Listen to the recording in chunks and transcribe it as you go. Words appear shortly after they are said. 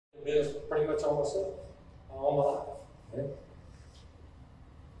business pretty much all myself, all my life. Okay?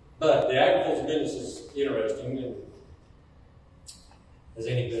 But the agriculture business is interesting, and as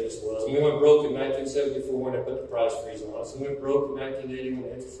any business was. And we went broke in 1974 when they put the price freeze on us. And we went broke in 1980 when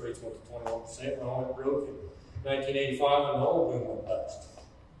the interest rates went to 21%. And I went broke in 1985 when the oil boom went bust.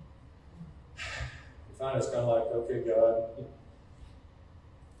 And finally, it's kind of like, okay, God.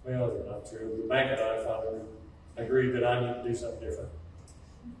 Well, it's not true. The bank and I finally agreed that I need to do something different.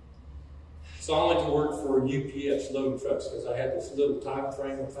 So I went to work for UPS loading trucks because I had this little time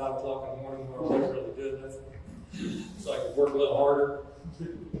frame at 5 o'clock in the morning where I wasn't really doing nothing. So I could work a little harder.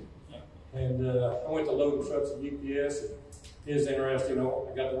 And I went to loading trucks at UPS, and it was interesting. I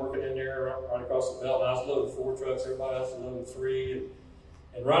got to working in there right across the belt. I was loading 4 trucks, everybody else was loading 3.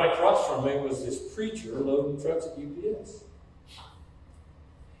 And right across from me was this preacher loading trucks at UPS.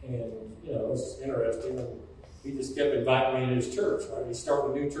 And, it was interesting. And he just kept inviting me to his church. Right? He's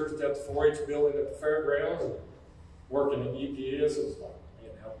starting a new church at the 4-H building at the fairgrounds and working at UPS. It was like,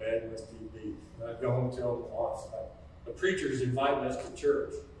 man, how bad must he be? And I'd go home and tell my wife, the preacher's inviting us to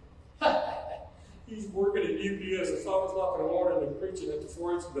church. He's working at UPS at 5 o'clock in the morning and preaching at the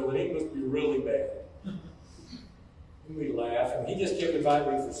 4-H building. He must be really bad. And we laugh, and he just kept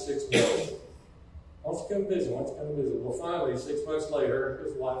inviting me for 6 months. Why don't you come visit? Why don't you come visit? Well, finally, 6 months later,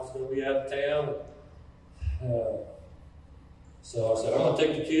 his wife's going to be out of town. So I said, I'm going to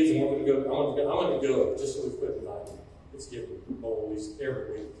take the kids, and we're going to go. I'm going to go just so we quit inviting me. It's getting bowls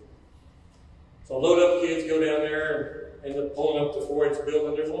every week. So I load up the kids, go down there, and end up pulling up the 4-H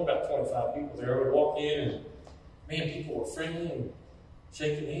building. There's only about 25 people there. We walk in, and man, people were friendly and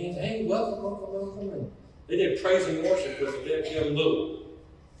shaking hands. Hey, welcome, welcome, welcome. And they did praise and worship with the dead young little.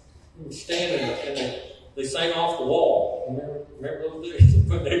 Standing and they sang off the wall. Remember those days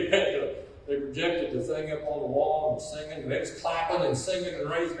when they projected the thing up on the wall and singing, and they was clapping and singing and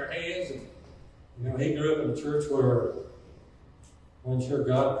raising their hands. And he grew up in a church where I wasn't sure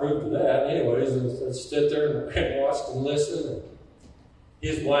God approved of that. Anyways, I stood there and watched and listened. And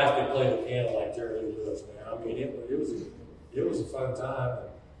his wife could play the piano like Jerry Lee Lewis now. I mean, it was a fun time.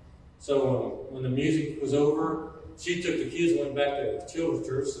 So when the music was over, she took the kids and went back to the children's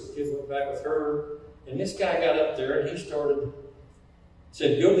church, so the kids went back with her. And this guy got up there and he said, go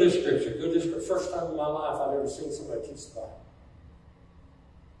to this scripture, go to this scripture. First time in my life I've ever seen somebody teach the Bible.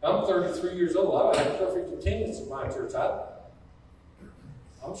 I'm 33 years old. I had perfect attendance at my church.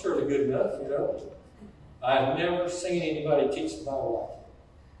 I'm surely good enough, I've never seen anybody teach the Bible like it.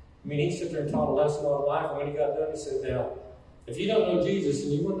 I mean, he sat there and taught a lesson on life, and when he got done, he said, now, if you don't know Jesus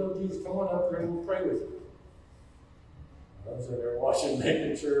and you want to know Jesus, come on up here and we'll pray with you. I was there watching,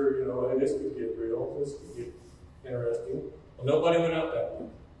 making sure, hey, this could get real, this could get interesting. Well, nobody went up that way.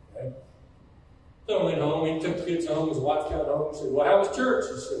 Okay? So I went home, he took the kids home, his wife got home and said, well, how was church?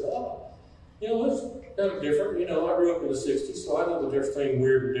 He said, it's kind of different. I grew up in the 60s, so I know the difference between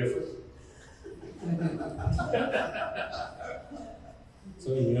weird and different.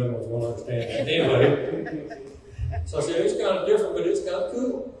 Some of you young ones won't understand that. Anyway, so I said, it's kind of different, but it's kind of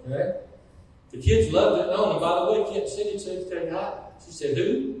cool. Okay? The kids loved it. Oh, and by the way, Kent Cindy said to tell you hi. She said,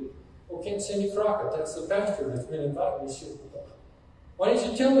 who? Well, Kent Cindy Crockett. That's the pastor that's been invited. She said, why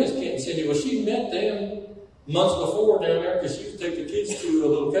didn't you tell me it's Kent Cindy? Well, she met them months before down there because she used to take the kids to a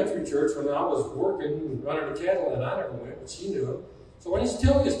little country church when I was working and running the cattle, and I never went, but she knew him. So why didn't you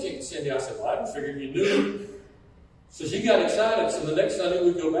tell me it's Kent Cindy? I said, well, I didn't figure you knew him. So she got excited, so the next Sunday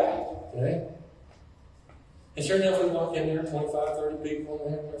we'd go back. Okay? And sure enough, we walk in there, 25, 30 people,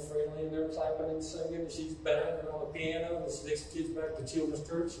 and they're friendly, and they're clapping and singing, and she's banging on the piano, and she takes the kids back to children's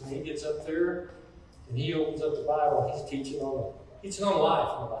church, and he gets up there, and he opens up the Bible, and he's teaching on life. It's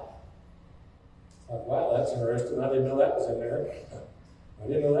like, wow, that's interesting. I didn't know that was in there.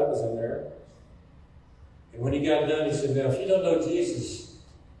 And when he got done, he said, now, if you don't know Jesus,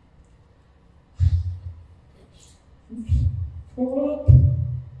 come on up.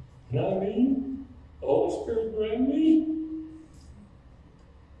 And I mean, the Holy Spirit grabbed me.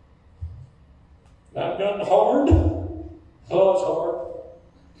 And I've gotten hard. Oh, it's hard.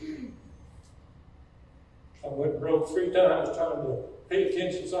 I went broke 3 times trying to pay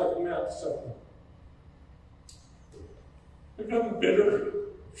attention so I could mount to something. I got bitter.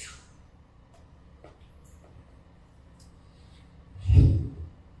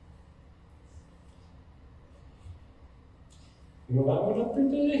 When I went up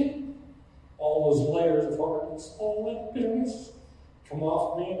today, all those layers of hardness, all that bitterness, come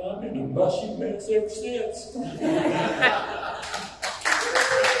off me, and I've been a mushy mess ever since.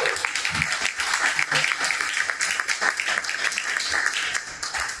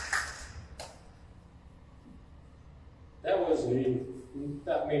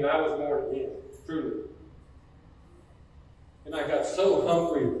 mean, I was born again, truly. And I got so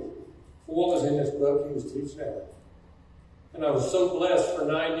hungry for what was in this book he was teaching out. And I was so blessed for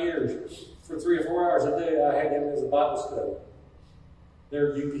 9 years. For 3 or 4 hours a day, I had him as a Bible study.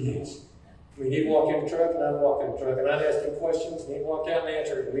 There at UPS. I mean, he'd walk in the truck, and I'd walk in the truck, and I'd ask him questions, and he'd walk out and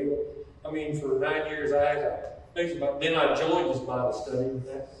answer it. For 9 years, I had then I joined his Bible study.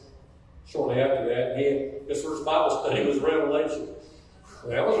 Shortly after that, his first Bible study was Revelation.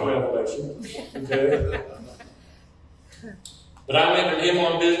 That was a revelation. Okay. But I mentored him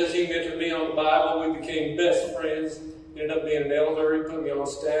on business. He mentored me on the Bible. We became best friends. Ended up being an elder. He put me on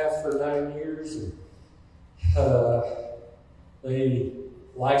staff for 9 years. They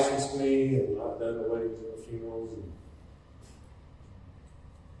licensed me, and I've done the weddings and the funerals. And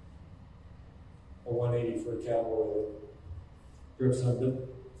a 180 for a cowboy.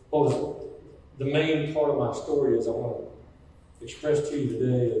 The main part of my story is I want to express to you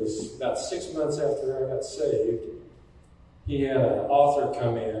today is about 6 months after I got saved, he had an author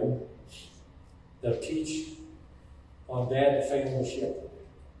come in that teach on dad and family shepherd.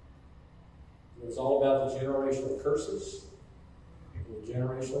 It was all about the generational curses and the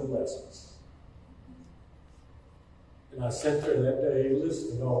generational blessings. And I sat there that day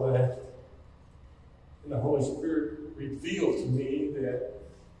listening to all that, and the Holy Spirit revealed to me that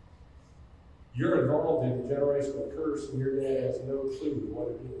you're involved in a generational curse and your dad has no clue what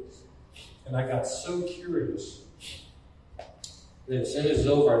it is. And I got so curious that as soon as it was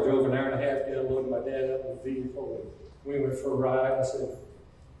over, I drove an hour and a half down, loaded my dad up in the vehicle, and we went for a ride. I said,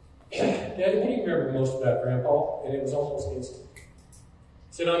 Daddy, what do you remember most about Grandpa? And it was almost instant. He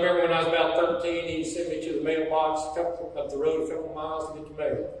said, I remember when I was about 13, he sent me to the mailbox up the road a couple miles to get the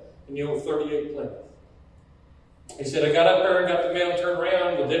mail in the old 38 Plymouth. He said, I got up there and got the mail and turned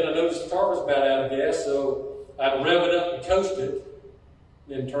around, but then I noticed the car was about out of gas, so I'd rev it up and coast it,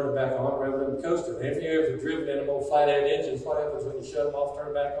 then turn it back on, rev it up and coast it. Have you ever driven in them old flathead engines? What happens when you shut them off, turn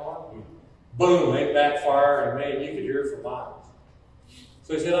it back on? Boom, they backfire, and man, you could hear it for miles.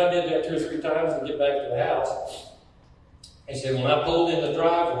 So he said, I did that 2 or 3 times to get back to the house. He said, when I pulled in the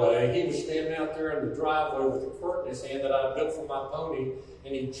driveway, he was standing out there in the driveway with a quirt in his hand that I built for my pony,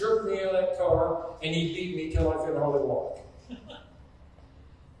 and he jerked me out of that car, and he beat me till I couldn't hardly walk.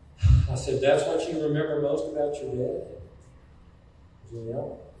 I said, that's what you remember most about your dad? He said,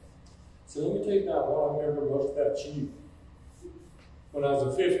 yeah. So let me tell you about what I remember most about you. When I was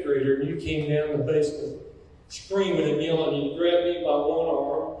a 5th grader, and you came down the basement screaming and yelling, and you grabbed me by one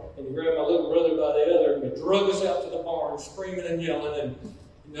arm, and you grabbed my little brother by the other, and you drug us out to the barn screaming and yelling, and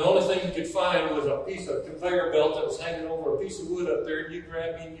the only thing you could find was a piece of conveyor belt that was hanging over a piece of wood up there, and you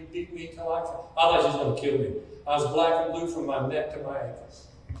grabbed me and you beat me till I thought you was going to kill me. I was black and blue from my neck to my ankles.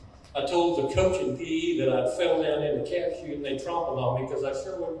 I told the coach in PE that I'd fell down in the calf chute and they trampled on me because I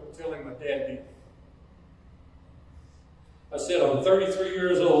sure wasn't feeling my dad beat me. I said, I'm 33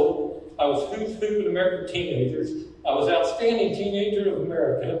 years old. I was who's who in American teenagers. I was outstanding teenager of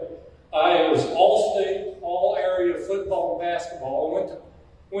America. I was all-state, all-area football and basketball.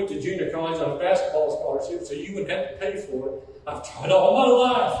 I went to junior college on a basketball scholarship, so you wouldn't have to pay for it. I've tried all my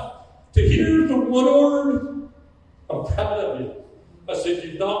life to hear the one word. I'm proud of you. I said,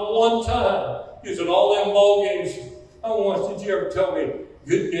 you've not one time using all them ball games. Not once did you ever tell me,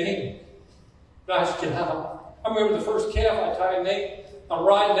 good game, nice job. I remember the first calf I tied, Nate. I'm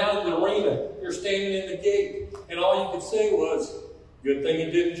riding down to the arena. You're standing in the gate, and all you could say was, good thing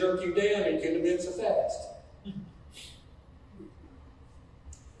it didn't jerk you down. It couldn't have been so fast.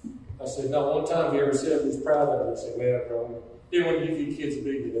 I said, no, one time you ever said he was proud of me. I said, well, bro, didn't want to give you kids a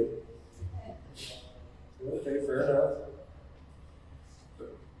big did it. Okay, fair enough.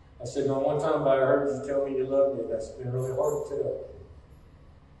 I said, no, one time I heard you tell me you love me. That's been really hard to tell.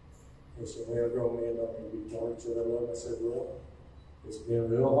 He said, well, grown man, don't you be telling each other love? I said, well, it's been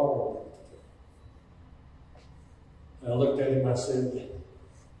real hard. And I looked at him, I said,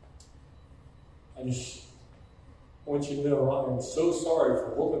 I just want you to know I am so sorry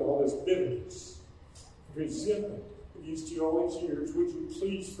for holding all this bitterness, resentment against you all these years. Would you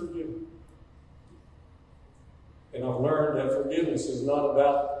please forgive me? And I've learned that forgiveness is not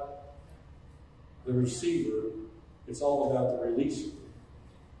about the receiver, it's all about the releaser.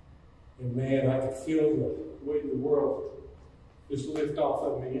 And man, I could feel the weight of the world just lift off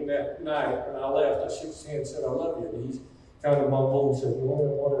of me. And that night when I left, I shook his hand and said, I love you. And he kind of mumbled and said, well,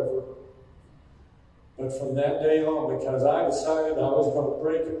 whatever. But from that day on, because I decided I was going to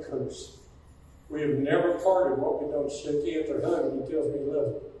break a curse, we have never parted what we don't shake hands or hug, and he tells me he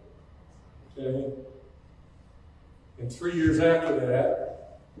loves me. Okay? And 3 years after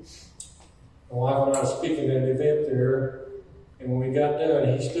that, my wife and I was speaking at an event there, And when we got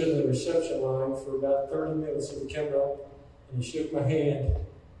done, he stood in the reception line for about 30 minutes. He came up and he shook my hand.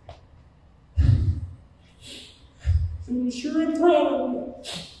 He said, "Sure am proud of you."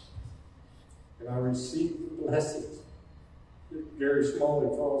 And I received the blessings that Gary Smalley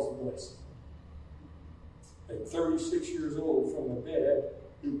calls a blessing. At 36 years old, from a dad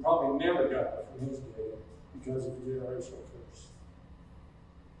who probably never got it from his dad because of the generational curse.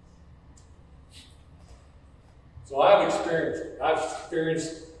 So I've experienced it. I've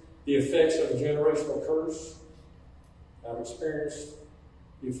experienced the effects of a generational curse. I've experienced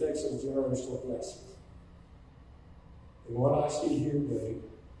the effects of a generational blessing. And what I see here today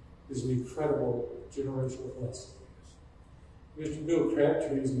is an incredible generational blessing. Mr. Bill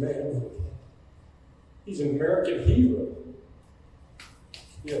Crabtree is a man. He's an American hero.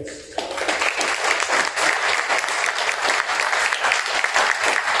 Yes.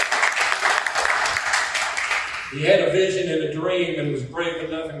 He had a vision and a dream and was brave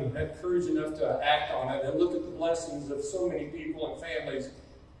enough and had courage enough to act on it. And look at the blessings of so many people and families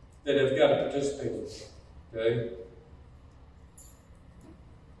that have got to participate in it. Okay?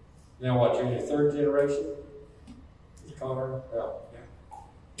 Now what, you're in your third generation? Connor?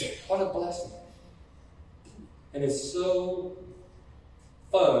 Yeah. What a blessing. And it's so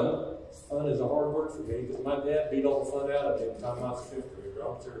fun. Fun is a hard word for me because my dad beat all the fun out of me the time I was a fifth grader.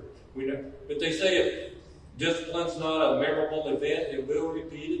 I'm sure we know. But they say if discipline's not a memorable event, it will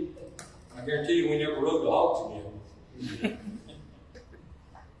repeat it. I guarantee you we never rode the hogs again.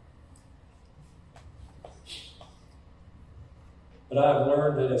 But I've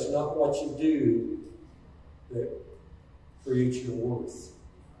learned that it's not what you do that creates your worth.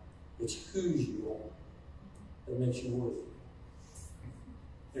 It's who you are that makes you worthy.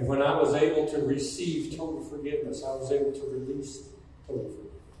 And when I was able to receive total forgiveness, I was able to release total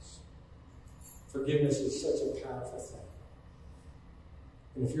forgiveness. Forgiveness is such a powerful thing.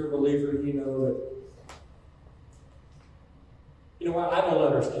 And if you're a believer, you know that, you know what, I don't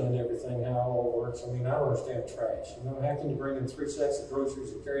understand everything, how it all works. I mean, I don't understand trash. You know, how can you bring in 3 sacks of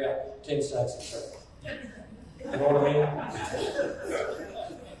groceries and carry out 10 sacks of trash? You know what I mean?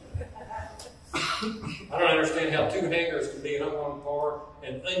 I don't understand how 2 hangers can be hung on a car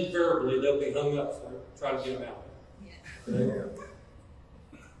and invariably they'll be hung up for trying to get them out. Yeah.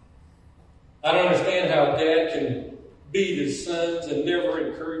 I don't understand how a dad can beat his sons and never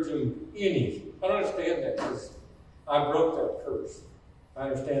encourage them any. I don't understand that because I broke that curse. I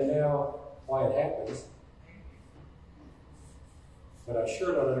understand now why it happens. But I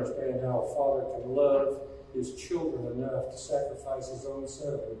sure don't understand how a father can love his children enough to sacrifice his own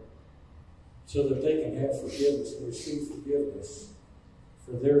son so that they can have forgiveness and receive forgiveness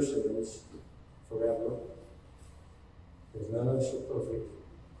for their sins forever. Because none of us are perfect.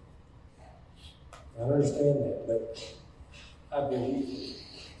 I understand that, but I believe it.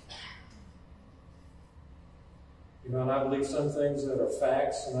 You know, and I believe some things that are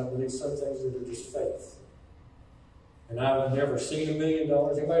facts, and I believe some things that are just faith. And I've never seen $1 million.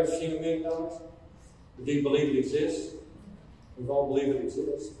 Anybody ever seen $1 million? Do you believe it exists? We all believe it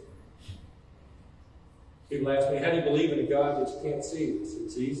exists. People ask me, how do you believe in a God that you can't see?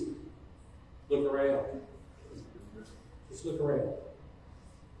 It's easy. Look around. Just look around.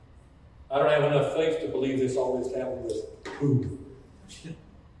 I don't have enough faith to believe this all this happened with boom. And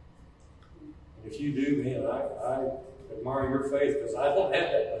if you do, man, I admire your faith because I don't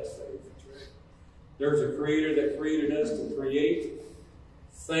have that much faith. There's a creator that created us to create.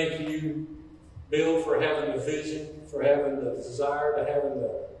 Thank you, Bill, for having the vision, for having the desire, to having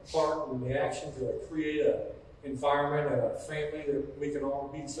the heart and the action to create an environment and a family that we can all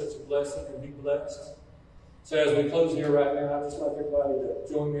be such a blessing and be blessed. So as we close here right now, I'd just like everybody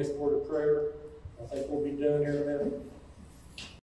to join me in a word of prayer. I think we'll be done here in a minute.